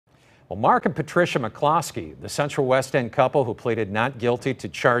Well, Mark and Patricia McCloskey, the Central West End couple who pleaded not guilty to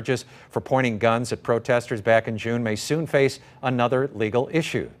charges for pointing guns at protesters back in June, may soon face another legal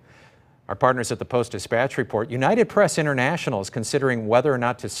issue. Our partners at the Post-Dispatch report, United Press International is considering whether or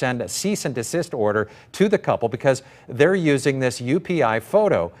not to send a cease and desist order to the couple because they're using this UPI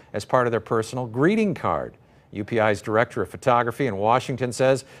photo as part of their personal greeting card. UPI's director of photography in Washington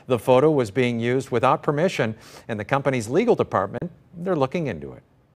says the photo was being used without permission, and the company's legal department, they're looking into it.